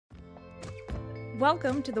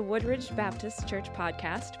Welcome to the Woodridge Baptist Church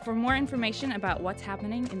podcast. For more information about what's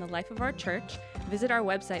happening in the life of our church, visit our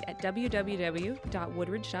website at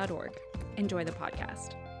www.woodridge.org. Enjoy the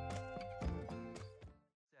podcast.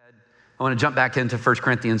 I want to jump back into 1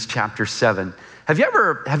 Corinthians chapter 7. Have you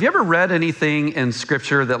ever read anything in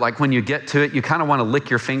Scripture that, like, when you get to it, you kind of want to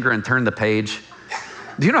lick your finger and turn the page?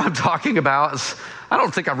 Do you know what I'm talking about? I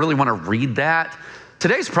don't think I really want to read that.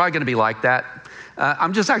 Today's probably going to be like that.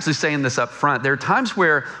 I'm just actually saying this up front. There are times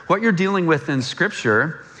where what you're dealing with in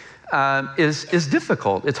Scripture is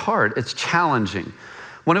difficult. It's hard. It's challenging.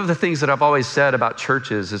 One of the things that I've always said about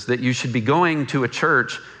churches is that you should be going to a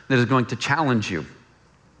church that is going to challenge you.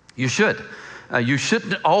 You should. You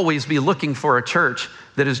shouldn't always be looking for a church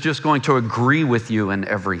that is just going to agree with you in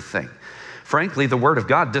everything. Frankly, the Word of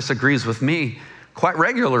God disagrees with me quite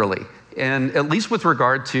regularly, and at least with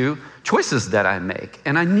regard to choices that I make.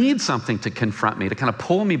 And I need something to confront me, to kind of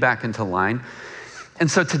pull me back into line.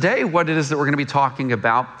 And so today, what it is that we're going to be talking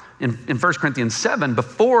about in 1 Corinthians 7,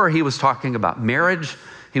 before he was talking about marriage,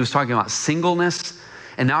 he was talking about singleness,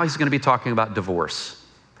 and now he's going to be talking about divorce.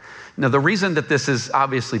 Now, the reason that this is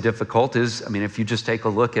obviously difficult is, if you just take a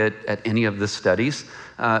look at any of the studies,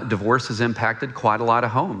 divorce has impacted quite a lot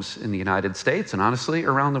of homes in the United States and honestly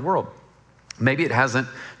around the world. Maybe it hasn't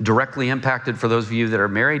directly impacted, for those of you that are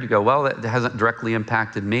married, you go, well, that hasn't directly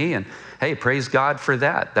impacted me. And hey, praise God for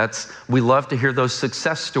that. We love to hear those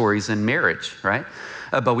success stories in marriage, right?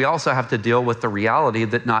 But we also have to deal with the reality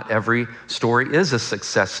that not every story is a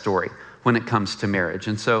success story when it comes to marriage.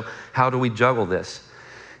 And so how do we juggle this?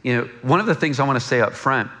 One of the things I want to say up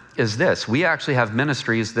front is this. We actually have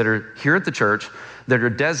ministries that are here at the church that are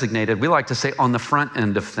designated, we like to say, on the front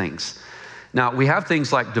end of things. Now, we have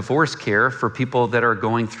things like divorce care for people that are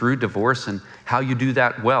going through divorce and how you do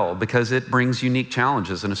that well, because it brings unique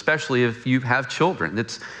challenges, and especially if you have children,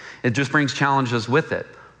 it just brings challenges with it.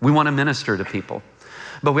 We want to minister to people.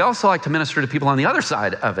 But we also like to minister to people on the other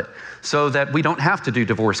side of it so that we don't have to do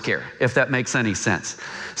divorce care, if that makes any sense.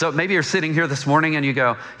 So maybe you're sitting here this morning and you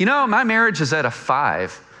go, my marriage is at a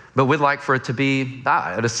 5, but we'd like for it to be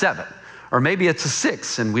at a 7. Or maybe it's a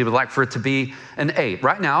 6 and we would like for it to be an 8.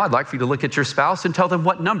 Right now, I'd like for you to look at your spouse and tell them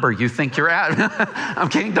what number you think you're at. I'm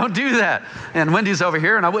kidding, don't do that. And Wendy's over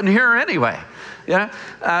here and I wouldn't hear her anyway.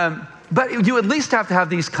 But you at least have to have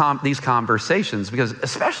these conversations, because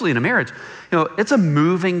especially in a marriage, there are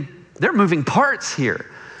moving parts here.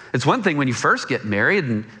 It's one thing when you first get married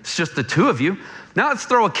and it's just the two of you. Now let's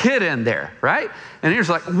throw a kid in there, right? And you're just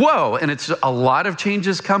like, whoa, and it's a lot of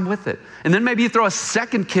changes come with it. And then maybe you throw a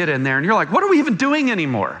second kid in there and you're like, what are we even doing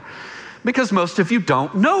anymore? Because most of you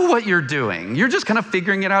don't know what you're doing. You're just kind of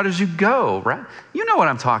figuring it out as you go, right? You know what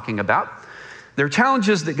I'm talking about. There are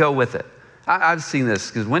challenges that go with it. I've seen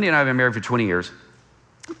this because Wendy and I have been married for 20 years.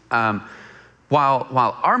 While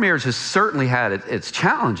our marriage has certainly had its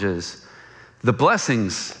challenges, the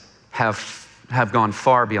blessings have gone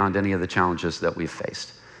far beyond any of the challenges that we've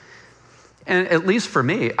faced. And at least for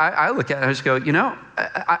me, I look at it and I just go,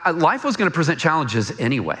 life was going to present challenges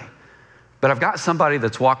anyway, but I've got somebody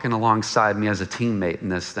that's walking alongside me as a teammate in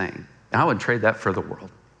this thing, and I wouldn't trade that for the world.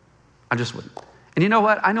 I just wouldn't. And you know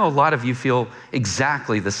what? I know a lot of you feel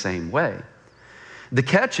exactly the same way. The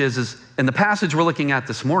catch is in the passage we're looking at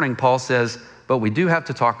this morning, Paul says, but we do have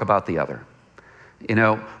to talk about the other.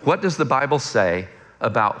 What does the Bible say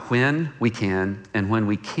about when we can and when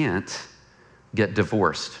we can't get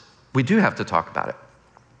divorced? We do have to talk about it.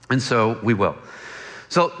 And so we will.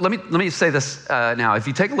 So let me say this now. If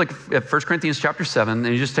you take a look at 1 Corinthians chapter 7,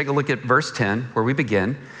 and you just take a look at verse 10, where we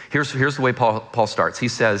begin, here's the way Paul starts. He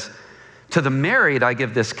says, to the married I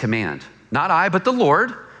give this command, not I, but the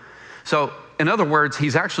Lord. So in other words,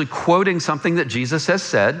 he's actually quoting something that Jesus has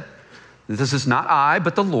said. This is not I,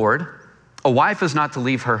 but the Lord. A wife is not to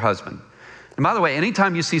leave her husband. And by the way,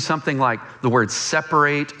 anytime you see something like the word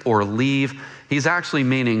separate or leave, he's actually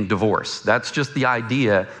meaning divorce. That's just the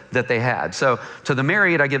idea that they had. So to the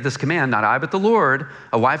married, I give this command, not I, but the Lord.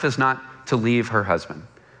 A wife is not to leave her husband.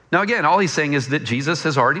 Now again, all he's saying is that Jesus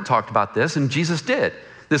has already talked about this, and Jesus did.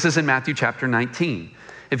 This is in Matthew chapter 19.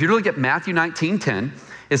 If you look at Matthew 19:10,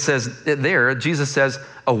 it says there, Jesus says,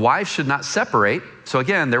 a wife should not separate, so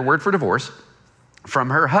again, their word for divorce, from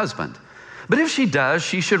her husband. But if she does,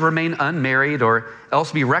 she should remain unmarried or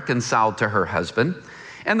else be reconciled to her husband.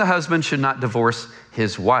 And the husband should not divorce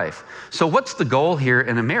his wife. So what's the goal here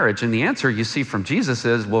in a marriage? And the answer you see from Jesus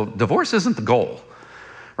is, well, divorce isn't the goal,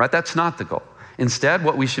 right? That's not the goal. Instead,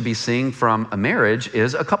 what we should be seeing from a marriage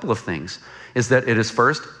is a couple of things. Is that it is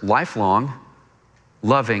first, lifelong,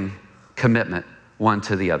 loving commitment one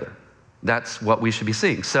to the other. That's what we should be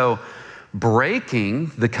seeing. So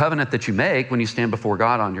breaking the covenant that you make when you stand before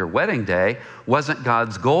God on your wedding day wasn't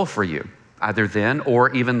God's goal for you, either then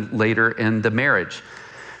or even later in the marriage.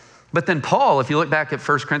 But then Paul, if you look back at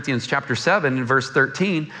 1 Corinthians chapter 7 and verse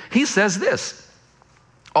 13, he says this,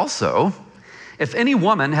 also, if any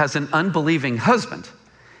woman has an unbelieving husband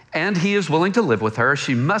and he is willing to live with her,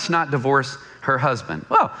 she must not divorce her husband.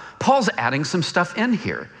 Well, Paul's adding some stuff in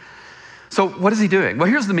here. So what is he doing? Well,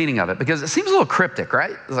 here's the meaning of it, because it seems a little cryptic,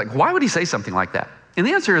 right? It's like, why would he say something like that? And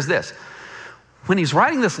the answer is this. When he's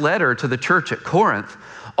writing this letter to the church at Corinth,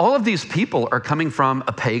 all of these people are coming from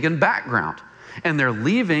a pagan background, and they're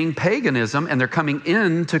leaving paganism and they're coming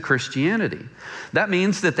into Christianity. That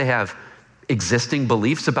means that they have existing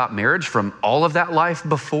beliefs about marriage from all of that life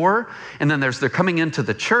before, and then they're coming into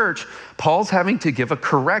the church. Paul's having to give a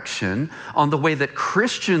correction on the way that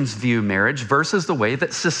Christians view marriage versus the way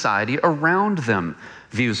that society around them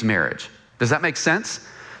views marriage. Does that make sense?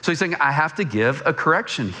 So he's saying, I have to give a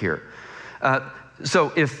correction here.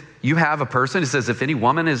 So if you have a person who says, if any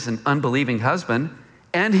woman is an unbelieving husband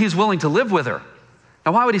and he's willing to live with her.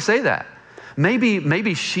 Now, why would he say that?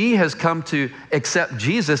 Maybe she has come to accept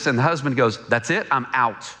Jesus and the husband goes, that's it, I'm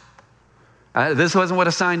out. This wasn't what I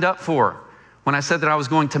signed up for when I said that I was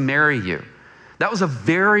going to marry you. That was a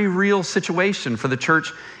very real situation for the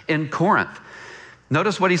church in Corinth.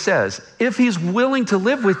 Notice what he says. If he's willing to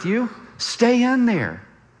live with you, stay in there.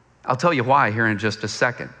 I'll tell you why here in just a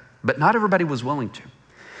second. But not everybody was willing to.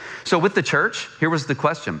 So with the church, here was the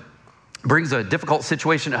question. Brings a difficult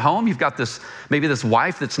situation at home. You've got maybe this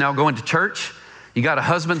wife that's now going to church. You got a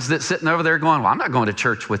husband that's sitting over there going, well, I'm not going to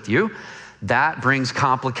church with you. That brings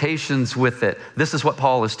complications with it. This is what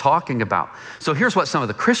Paul is talking about. So here's what some of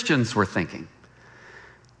the Christians were thinking.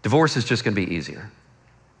 Divorce is just going to be easier.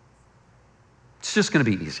 It's just going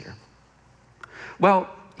to be easier. Well,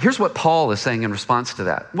 here's what Paul is saying in response to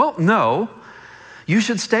that. Well, no, you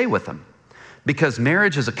should stay with them because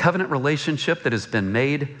marriage is a covenant relationship that has been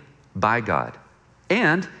made by God.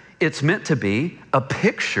 And it's meant to be a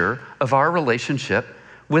picture of our relationship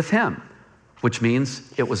with Him, which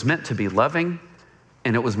means it was meant to be loving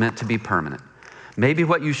and it was meant to be permanent. Maybe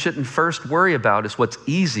what you shouldn't first worry about is what's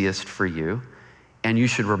easiest for you, and you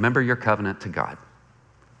should remember your covenant to God.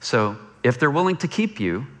 So if they're willing to keep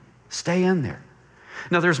you, stay in there.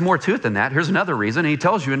 Now there's more to it than that. Here's another reason. He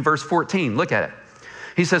tells you in verse 14, look at it.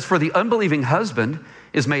 He says, for the unbelieving husband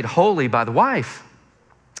is made holy by the wife,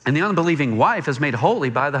 and the unbelieving wife is made holy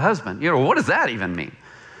by the husband. What does that even mean?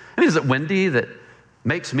 I mean, is it Wendy that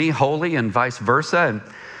makes me holy and vice versa? And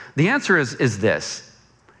the answer is this.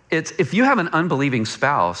 It's if you have an unbelieving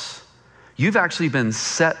spouse, you've actually been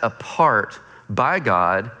set apart by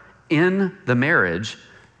God in the marriage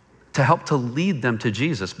to help to lead them to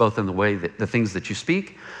Jesus, both in the way that the things that you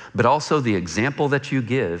speak, but also the example that you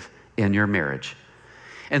give in your marriage.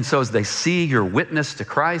 And so as they see your witness to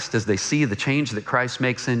Christ, as they see the change that Christ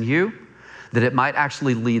makes in you, that it might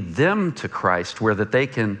actually lead them to Christ where that they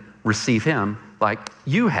can receive Him like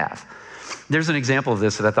you have. There's an example of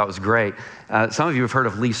this that I thought was great. Some of you have heard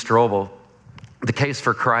of Lee Strobel, The Case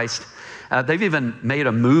for Christ. They've even made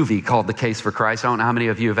a movie called The Case for Christ. I don't know how many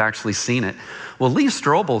of you have actually seen it. Well, Lee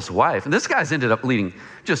Strobel's wife, and this guy's ended up leading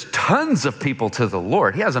just tons of people to the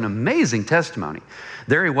Lord. He has an amazing testimony.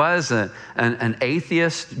 There he was, an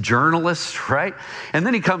atheist journalist, right? And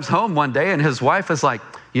then he comes home one day and his wife is like,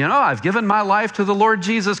 I've given my life to the Lord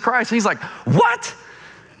Jesus Christ. And he's like, what?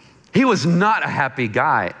 He was not a happy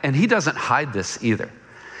guy, and he doesn't hide this either.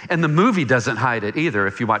 And the movie doesn't hide it either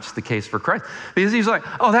if you watch The Case for Christ. Because he's like,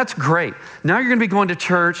 oh, that's great. Now you're going to be going to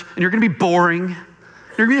church, and you're going to be boring.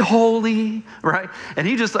 You're going to be holy, right? And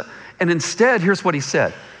instead, here's what he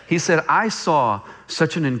said. He said, I saw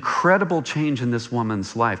such an incredible change in this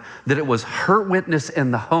woman's life that it was her witness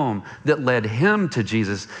in the home that led him to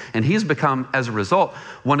Jesus. And he's become, as a result,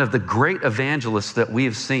 one of the great evangelists that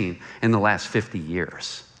we've seen in the last 50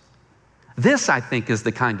 years. This, I think, is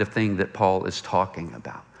the kind of thing that Paul is talking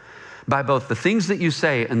about. By both the things that you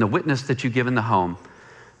say and the witness that you give in the home,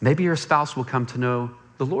 maybe your spouse will come to know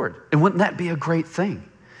the Lord. And wouldn't that be a great thing?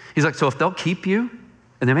 He's like, so if they'll keep you,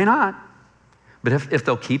 and they may not, but if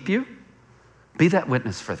they'll keep you, be that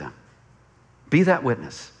witness for them. Be that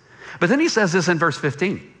witness. But then he says this in verse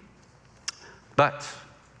 15. But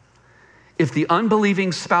if the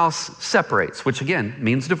unbelieving spouse separates, which again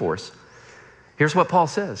means divorce, here's what Paul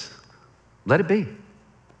says. Let it be.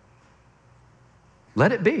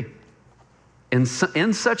 Let it be. In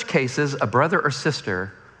such cases, a brother or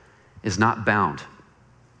sister is not bound.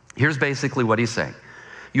 Here's basically what he's saying.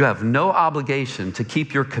 You have no obligation to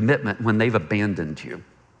keep your commitment when they've abandoned you.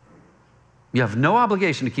 You have no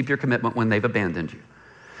obligation to keep your commitment when they've abandoned you.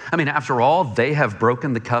 I mean, after all, they have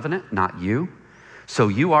broken the covenant, not you. So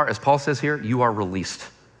you are, as Paul says here, you are released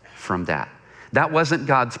from that. That wasn't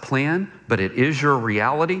God's plan, but it is your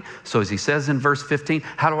reality. So as he says in verse 15,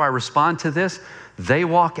 how do I respond to this? They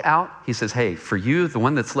walk out. He says, hey, for you, the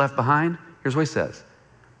one that's left behind, here's what he says,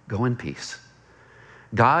 go in peace.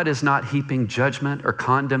 God is not heaping judgment or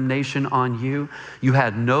condemnation on you. You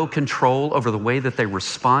had no control over the way that they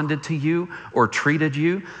responded to you or treated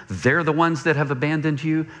you. They're the ones that have abandoned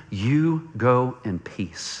you. You go in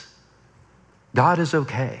peace. God is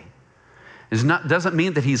okay. It doesn't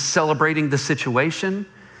mean that he's celebrating the situation.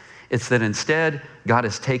 It's that instead, God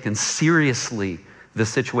has taken seriously the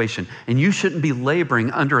situation. And you shouldn't be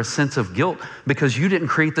laboring under a sense of guilt because you didn't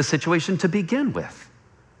create the situation to begin with.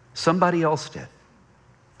 Somebody else did.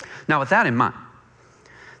 Now, with that in mind,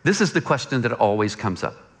 this is the question that always comes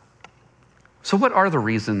up. So what are the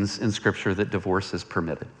reasons in Scripture that divorce is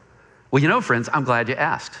permitted? Well, you know, friends, I'm glad you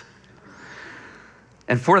asked.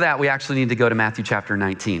 And for that, we actually need to go to Matthew chapter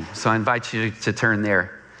 19. So I invite you to turn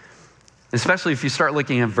there. Especially if you start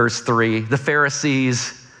looking at verse 3, the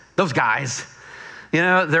Pharisees, those guys, you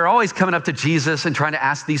know, they're always coming up to Jesus and trying to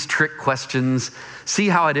ask these trick questions. See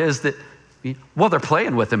how it is that, well, they're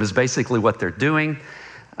playing with him is basically what they're doing.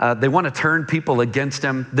 They want to turn people against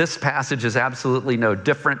him. This passage is absolutely no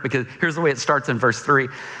different because here's the way it starts in verse 3.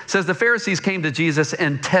 It says, the Pharisees came to Jesus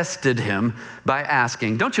and tested him by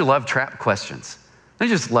asking, don't you love trap questions? I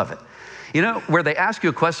just love it. You know, where they ask you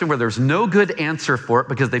a question where there's no good answer for it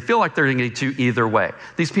because they feel like they're going to get you either way.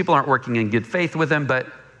 These people aren't working in good faith with him, but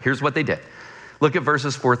here's what they did. Look at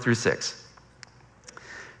verses 4 through 6.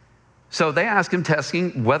 So they ask him,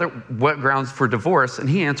 testing what grounds for divorce, and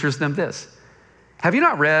he answers them this. Have you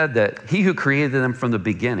not read that he who created them from the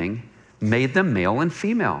beginning made them male and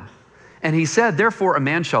female? And he said, therefore a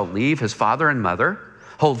man shall leave his father and mother,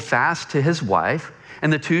 hold fast to his wife,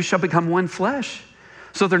 and the two shall become one flesh.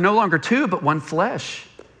 So they're no longer two, but one flesh.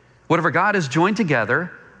 Whatever God has joined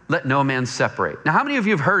together, let no man separate. Now, how many of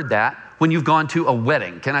you have heard that when you've gone to a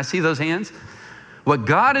wedding? Can I see those hands? What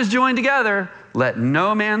God has joined together, let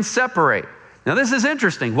no man separate. Now, this is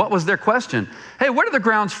interesting. What was their question? Hey, what are the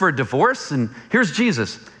grounds for a divorce? And here's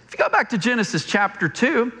Jesus. If you go back to Genesis chapter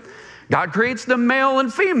 2, God creates the male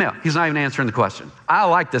and female. He's not even answering the question. I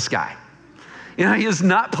like this guy. You know, he is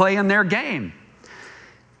not playing their game.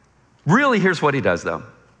 Really, here's what he does, though.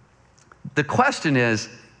 The question is,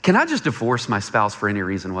 can I just divorce my spouse for any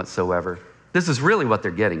reason whatsoever? This is really what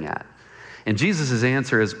they're getting at. And Jesus'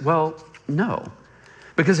 answer is, well, no.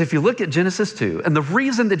 Because if you look at Genesis 2, and the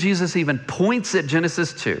reason that Jesus even points at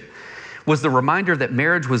Genesis 2 was the reminder that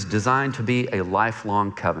marriage was designed to be a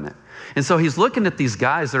lifelong covenant. And so he's looking at these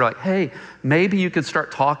guys, they're like, hey, maybe you could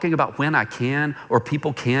start talking about when I can or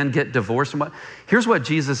people can get divorced. And what. Here's what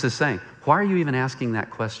Jesus is saying. Why are you even asking that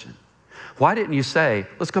question? Why didn't you say,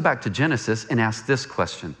 let's go back to Genesis and ask this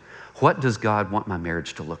question. What does God want my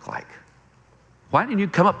marriage to look like? Why didn't you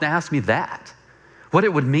come up and ask me that? What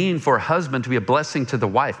it would mean for a husband to be a blessing to the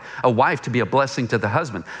wife, a wife to be a blessing to the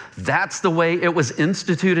husband. That's the way it was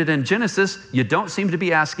instituted in Genesis. You don't seem to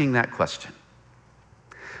be asking that question.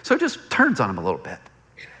 So it just turns on them a little bit.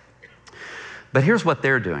 But here's what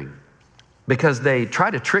they're doing. Because they try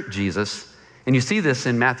to trick Jesus, and you see this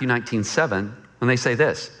in Matthew 19:7, when they say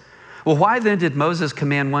this. Well, why then did Moses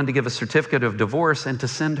command one to give a certificate of divorce and to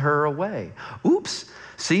send her away? Oops.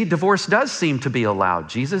 See, divorce does seem to be allowed,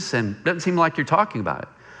 Jesus, and it doesn't seem like you're talking about it.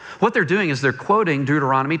 What they're doing is they're quoting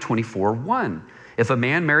Deuteronomy 24:1. If a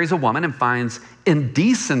man marries a woman and finds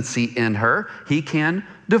indecency in her, he can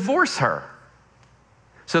divorce her.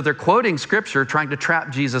 So they're quoting scripture, trying to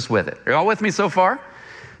trap Jesus with it. Are you all with me so far?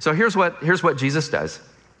 So here's what Jesus does.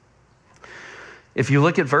 If you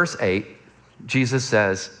look at verse 8, Jesus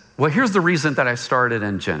says, well, here's the reason that I started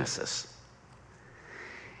in Genesis.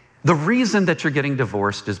 The reason that you're getting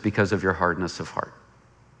divorced is because of your hardness of heart.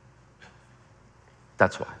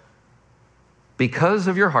 That's why. Because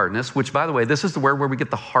of your hardness, which, by the way, this is where we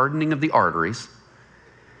get the hardening of the arteries.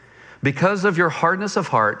 Because of your hardness of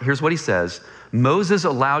heart, here's what he says, Moses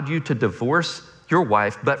allowed you to divorce your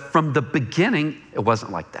wife, but from the beginning, it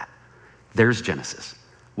wasn't like that. There's Genesis.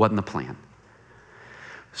 Wasn't the plan.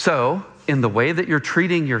 So, in the way that you're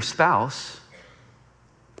treating your spouse,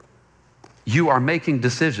 you are making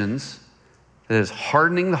decisions that is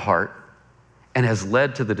hardening the heart and has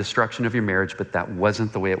led to the destruction of your marriage, but that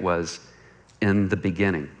wasn't the way it was in the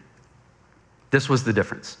beginning. This was the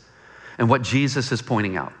difference. And what Jesus is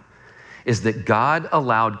pointing out is that God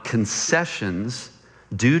allowed concessions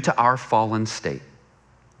due to our fallen state.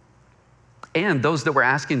 And those that were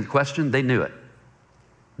asking the question, they knew it.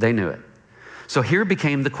 They knew it. So here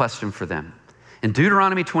became the question for them. In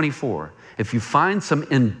Deuteronomy 24, if you find some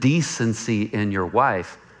indecency in your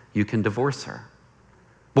wife, you can divorce her.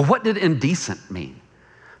 But what did indecent mean?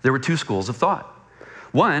 There were two schools of thought.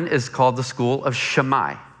 One is called the school of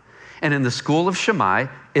Shammai. And in the school of Shammai,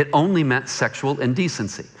 it only meant sexual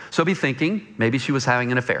indecency. So be thinking, maybe she was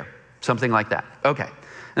having an affair, something like that. Okay,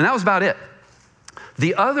 and that was about it.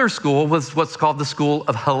 The other school was what's called the school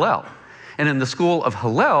of Hillel. And in the school of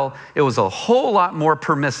Hillel, it was a whole lot more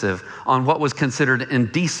permissive on what was considered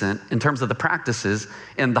indecent in terms of the practices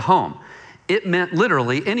in the home. It meant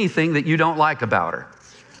literally anything that you don't like about her.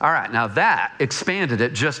 All right, now that expanded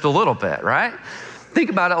it just a little bit, right? Think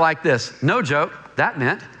about it like this. No joke, that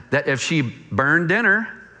meant that if she burned dinner,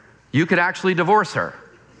 you could actually divorce her.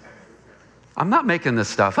 I'm not making this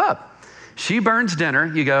stuff up. She burns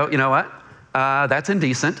dinner, you go, you know what? That's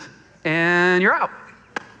indecent, and you're out.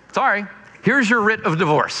 Sorry, here's your writ of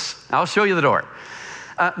divorce. I'll show you the door.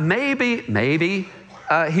 Maybe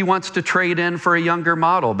he wants to trade in for a younger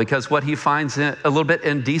model because what he finds a little bit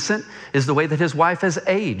indecent is the way that his wife has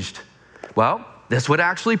aged. Well, this would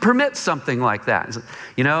actually permit something like that.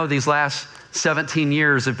 You know, these last 17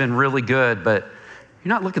 years have been really good, but you're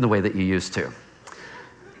not looking the way that you used to.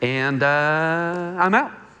 And I'm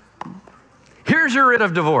out. Here's your writ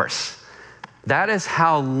of divorce. That is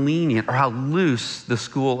how lenient or how loose the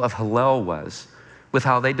school of Hillel was with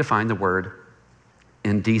how they defined the word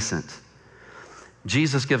indecent.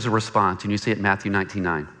 Jesus gives a response, and you see it in Matthew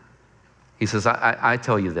 19:9. He says, I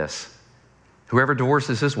tell you this, whoever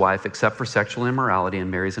divorces his wife except for sexual immorality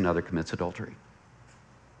and marries another commits adultery.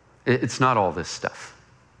 It's not all this stuff.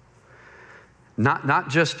 Not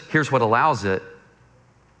just here's what allows it,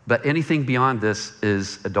 but anything beyond this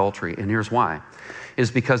is adultery. And here's why. Is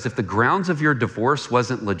because if the grounds of your divorce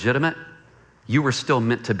wasn't legitimate, you were still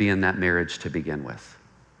meant to be in that marriage to begin with.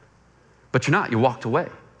 But you're not. You walked away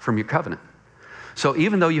from your covenant. So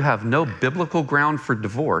even though you have no biblical ground for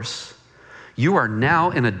divorce, you are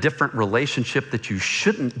now in a different relationship that you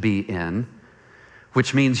shouldn't be in,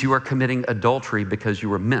 which means you are committing adultery because you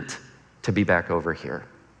were meant to be back over here.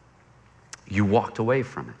 You walked away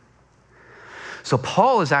from it. So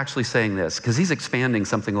Paul is actually saying this because he's expanding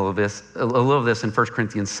something a little of this in 1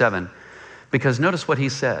 Corinthians 7, because notice what he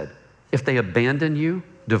said. If they abandon you,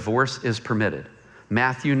 divorce is permitted.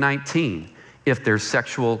 Matthew 19, if there's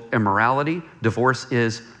sexual immorality, divorce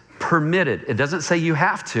is permitted. It doesn't say you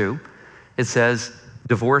have to. It says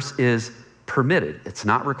divorce is permitted. It's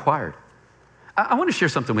not required. I want to share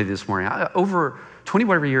something with you this morning. Over 20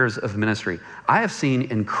 whatever years of ministry, I have seen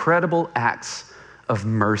incredible acts of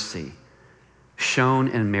mercy shown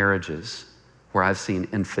in marriages where I've seen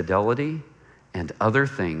infidelity and other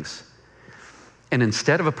things. And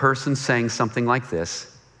instead of a person saying something like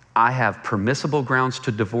this, I have permissible grounds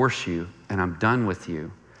to divorce you and I'm done with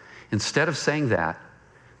you. Instead of saying that,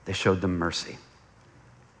 they showed them mercy.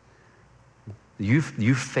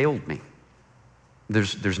 You've failed me.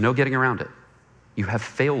 There's no getting around it. You have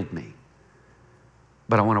failed me.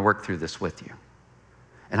 But I want to work through this with you.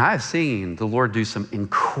 And I have seen the Lord do some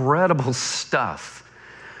incredible stuff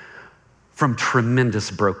from tremendous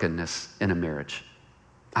brokenness in a marriage.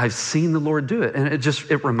 I've seen the Lord do it. And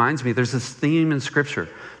it reminds me, there's this theme in Scripture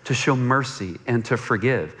to show mercy and to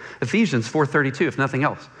forgive. Ephesians 4:32, if nothing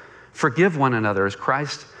else. Forgive one another as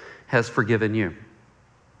Christ has forgiven you.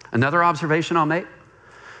 Another observation I'll make,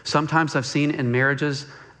 sometimes I've seen in marriages,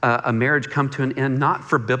 a marriage come to an end, not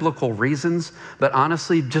for biblical reasons, but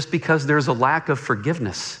honestly, just because there's a lack of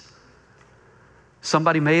forgiveness.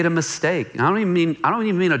 Somebody made a mistake. I don't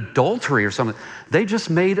even mean adultery or something. They just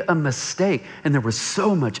made a mistake, and there was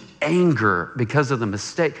so much anger because of the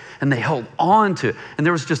mistake, and they held on to it, and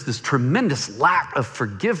there was just this tremendous lack of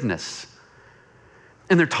forgiveness.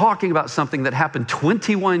 And they're talking about something that happened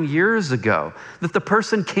 21 years ago that the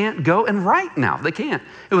person can't go and right now. They can't.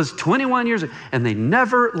 It was 21 years ago, and they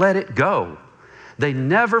never let it go. They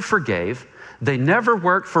never forgave. They never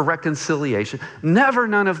worked for reconciliation. Never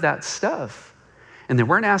none of that stuff. And they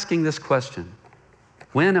weren't asking this question: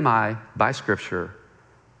 when am I, by Scripture,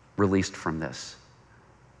 released from this?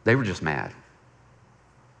 They were just mad.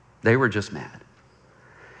 They were just mad.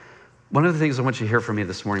 One of the things I want you to hear from me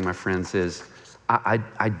this morning, my friends, is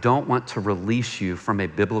I don't want to release you from a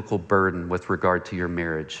biblical burden with regard to your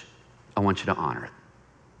marriage. I want you to honor it.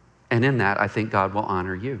 And in that, I think God will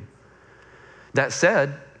honor you. That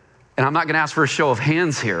said, and I'm not going to ask for a show of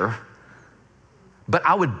hands here, but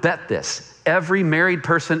I would bet this. Every married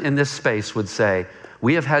person in this space would say,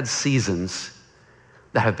 we have had seasons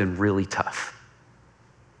that have been really tough.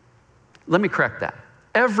 Let me correct that.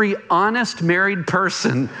 Every honest married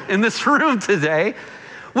person in this room today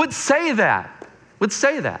would say that.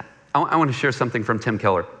 I want to share something from Tim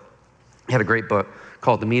Keller. He had a great book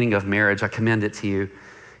called The Meaning of Marriage. I commend it to you.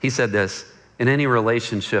 He said this, in any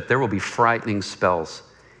relationship, there will be frightening spells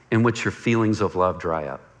in which your feelings of love dry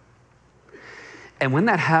up. And when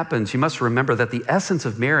that happens, you must remember that the essence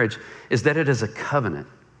of marriage is that it is a covenant.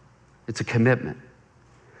 It's a commitment,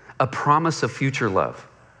 a promise of future love.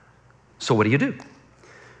 So what do?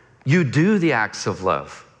 You do the acts of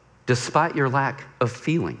love despite your lack of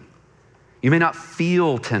feeling. You may not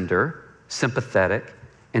feel tender, sympathetic,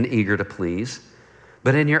 and eager to please,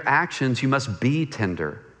 but in your actions, you must be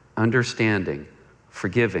tender, understanding,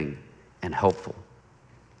 forgiving, and helpful.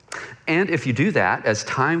 And if you do that, as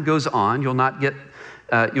time goes on, you'll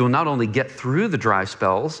not only get through the dry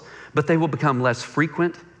spells, but they will become less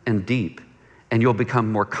frequent and deep, and you'll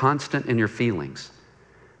become more constant in your feelings.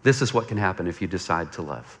 This is what can happen if you decide to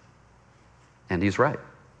love. And he's right.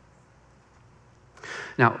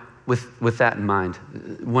 Now, with that in mind,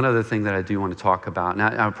 one other thing that I do want to talk about, and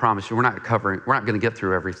I promise you, we're not going to get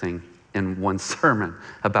through everything in one sermon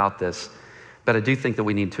about this, but I do think that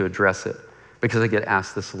we need to address it because I get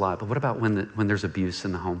asked this a lot. But what about when there's abuse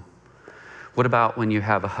in the home? What about when you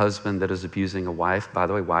have a husband that is abusing a wife? By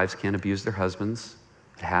the way, wives can't abuse their husbands.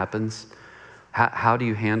 It happens. How do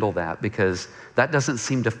you handle that? Because that doesn't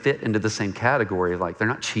seem to fit into the same category. Like, they're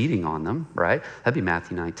not cheating on them, right? That'd be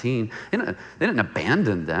Matthew 19. They didn't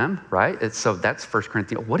abandon them, right? So that's 1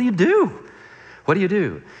 Corinthians. What do you do? What do you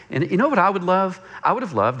do? And you know what I would love? I would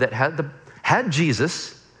have loved that had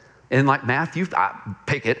Jesus, in like Matthew,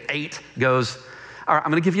 pick it, 8, goes, all right,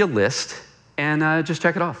 I'm going to give you a list and just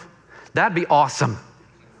check it off. That'd be awesome.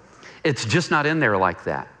 It's just not in there like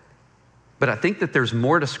that. But I think that there's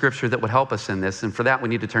more to Scripture that would help us in this, and for that we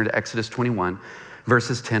need to turn to Exodus 21,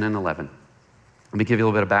 verses 10 and 11. Let me give you a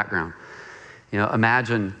little bit of background. You know,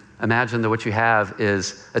 imagine that what you have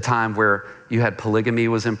is a time where you had polygamy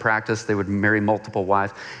was in practice. They would marry multiple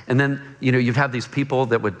wives. And then, you'd have these people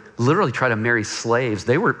that would literally try to marry slaves.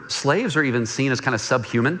 Slaves are even seen as kind of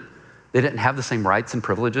subhuman. They didn't have the same rights and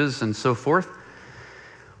privileges and so forth.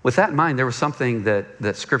 With that in mind, there was something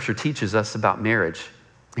that Scripture teaches us about marriage.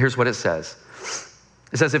 Here's what it says.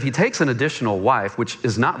 It says, if he takes an additional wife, which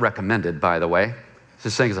is not recommended, by the way, it's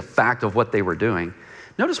just saying it's a fact of what they were doing.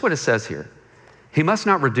 Notice what it says here. He must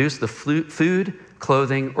not reduce the food,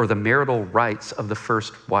 clothing, or the marital rights of the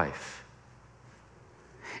first wife.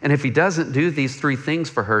 And if he doesn't do these 3 things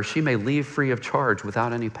for her, she may leave free of charge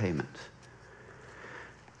without any payment.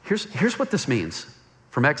 Here's what this means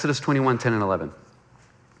from Exodus 21, 10 and 11.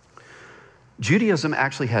 Judaism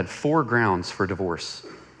actually had 4 grounds for divorce.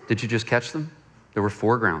 Did you just catch them? There were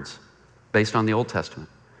 4 grounds based on the Old Testament.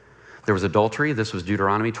 There was adultery. This was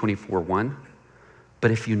Deuteronomy 24:1.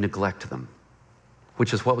 But if you neglect them,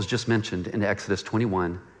 which is what was just mentioned in Exodus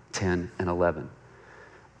 21, 10, and 11.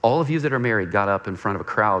 All of you that are married got up in front of a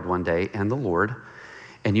crowd one day and the Lord,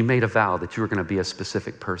 and you made a vow that you were going to be a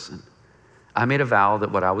specific person. I made a vow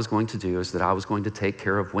that what I was going to do is that I was going to take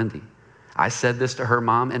care of Wendy. I said this to her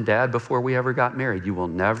mom and dad before we ever got married. You will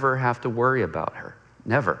never have to worry about her.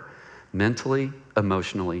 Never. Mentally,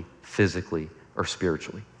 emotionally, physically, or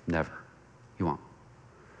spiritually. Never. You won't.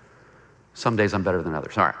 Some days I'm better than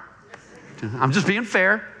others. All right. I'm just being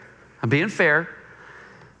fair. I'm being fair.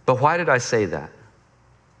 But why did I say that?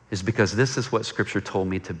 Is because this is what Scripture told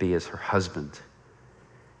me to be as her husband.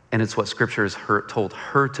 And it's what Scripture has told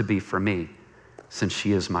her to be for me since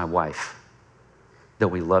she is my wife. That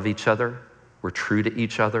we love each other, we're true to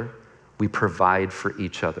each other, we provide for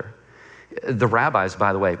each other. The rabbis,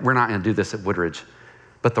 by the way, we're not going to do this at Woodridge,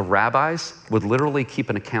 but the rabbis would literally keep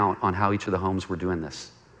an account on how each of the homes were doing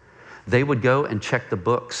this. They would go and check the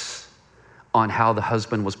books on how the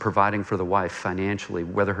husband was providing for the wife financially,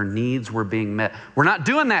 whether her needs were being met. We're not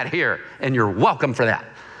doing that here, and you're welcome for that.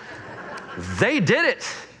 They did it.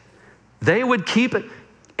 They would keep it.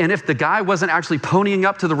 And if the guy wasn't actually ponying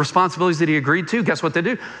up to the responsibilities that he agreed to, guess what they'd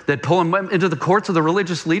do? They'd pull him into the courts of the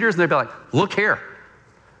religious leaders, and they'd be like, look here.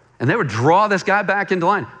 And they would draw this guy back into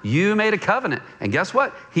line. You made a covenant. And guess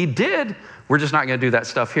what? He did. We're just not going to do that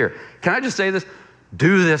stuff here. Can I just say this?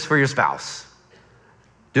 Do this for your spouse.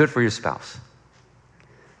 Do it for your spouse.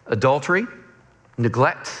 Adultery,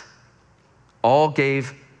 neglect, all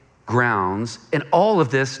gave grounds. And all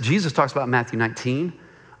of this, Jesus talks about in Matthew 19,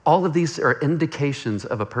 all of these are indications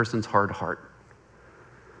of a person's hard heart.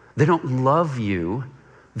 They don't love you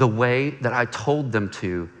the way that I told them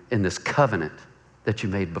to in this covenant that you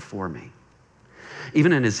made before me.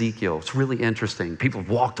 Even in Ezekiel, it's really interesting. People have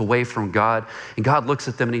walked away from God, and God looks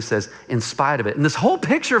at them and he says, in spite of it. And this whole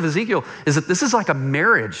picture of Ezekiel is that this is like a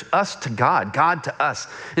marriage, us to God, God to us.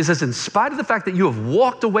 It says, in spite of the fact that you have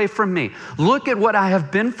walked away from me, look at what I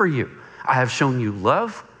have been for you. I have shown you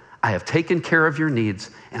love, I have taken care of your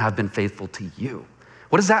needs, and I've been faithful to you.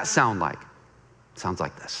 What does that sound like? It sounds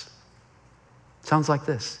like this. It sounds like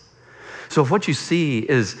this. So if what you see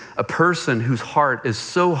is a person whose heart is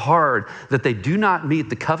so hard that they do not meet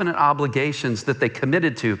the covenant obligations that they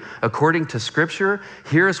committed to according to Scripture,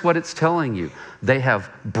 here's what it's telling you. They have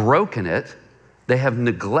broken it. They have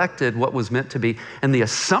neglected what was meant to be. And the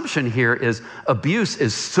assumption here is abuse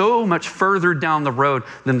is so much further down the road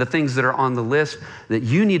than the things that are on the list that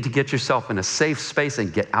you need to get yourself in a safe space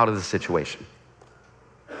and get out of the situation.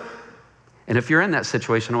 And if you're in that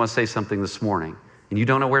situation, I want to say something this morning, and you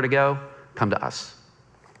don't know where to go, come to us.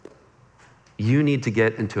 You need to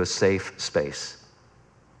get into a safe space.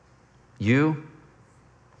 You,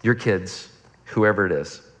 your kids, whoever it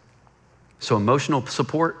is. So emotional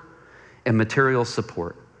support and material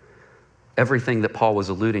support. Everything that Paul was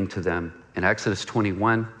alluding to them in Exodus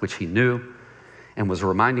 21, which he knew, and was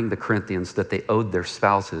reminding the Corinthians that they owed their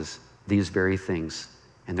spouses these very things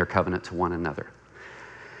in their covenant to one another.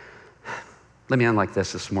 Let me end like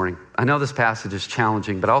this morning. I know this passage is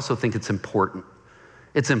challenging, but I also think it's important.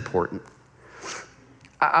 It's important.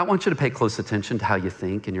 I want you to pay close attention to how you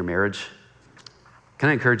think in your marriage. Can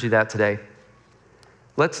I encourage you that today?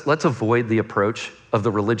 Let's avoid the approach of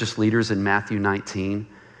the religious leaders in Matthew 19,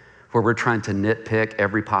 where we're trying to nitpick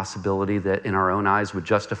every possibility that in our own eyes would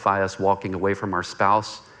justify us walking away from our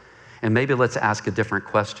spouse. And maybe let's ask a different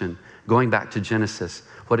question. Going back to Genesis,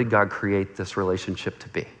 what did God create this relationship to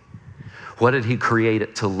be? What did he create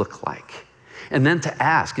it to look like? And then to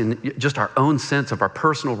ask, in just our own sense of our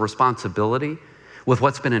personal responsibility with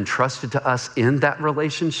what's been entrusted to us in that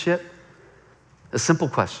relationship, a simple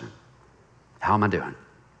question: how am I doing?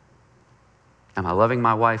 Am I loving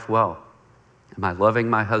my wife well? Am I loving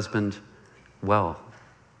my husband well?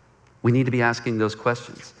 We need to be asking those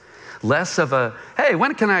questions. Less of a, hey,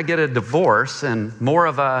 when can I get a divorce? And more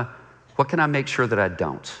of a, what can I make sure that I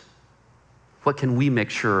don't? What can we make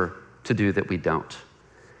sure to do that we don't?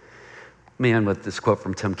 Let me end with this quote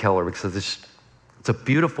from Tim Keller, because it's a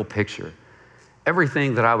beautiful picture.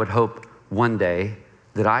 Everything that I would hope one day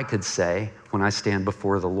that I could say when I stand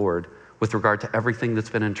before the Lord with regard to everything that's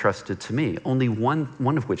been entrusted to me, only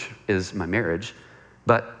one of which is my marriage,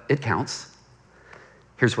 but it counts.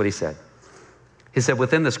 Here's what he said. He said,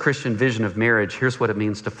 within this Christian vision of marriage, here's what it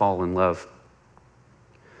means to fall in love.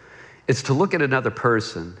 It's to look at another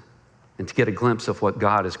person and to get a glimpse of what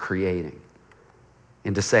God is creating,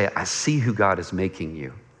 and to say, I see who God is making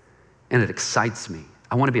you, and it excites me.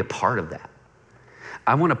 I want to be a part of that.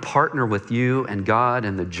 I want to partner with you and God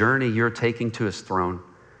in the journey you're taking to his throne.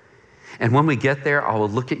 And when we get there, I will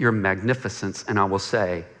look at your magnificence and I will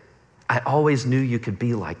say, I always knew you could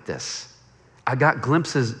be like this. I got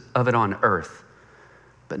glimpses of it on earth,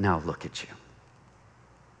 but now look at you.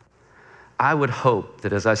 I would hope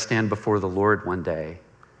that as I stand before the Lord one day,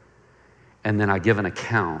 and then I give an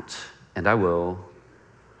account, and I will,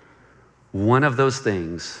 one of those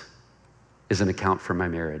things is an account for my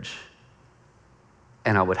marriage.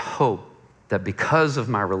 And I would hope that because of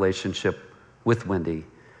my relationship with Wendy,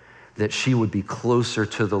 that she would be closer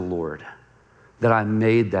to the Lord, that I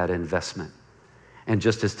made that investment. And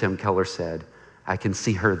just as Tim Keller said, I can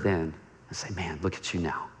see her then and say, man, look at you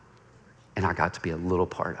now. And I got to be a little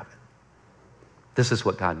part of it. This is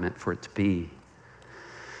what God meant for it to be.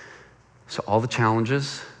 So all the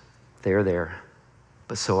challenges, they are there,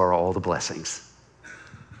 but so are all the blessings.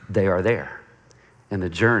 They are there. And the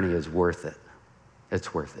journey is worth it.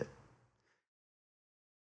 It's worth it.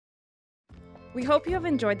 We hope you have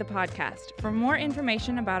enjoyed the podcast. For more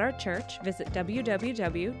information about our church, visit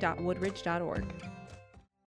www.woodridge.org.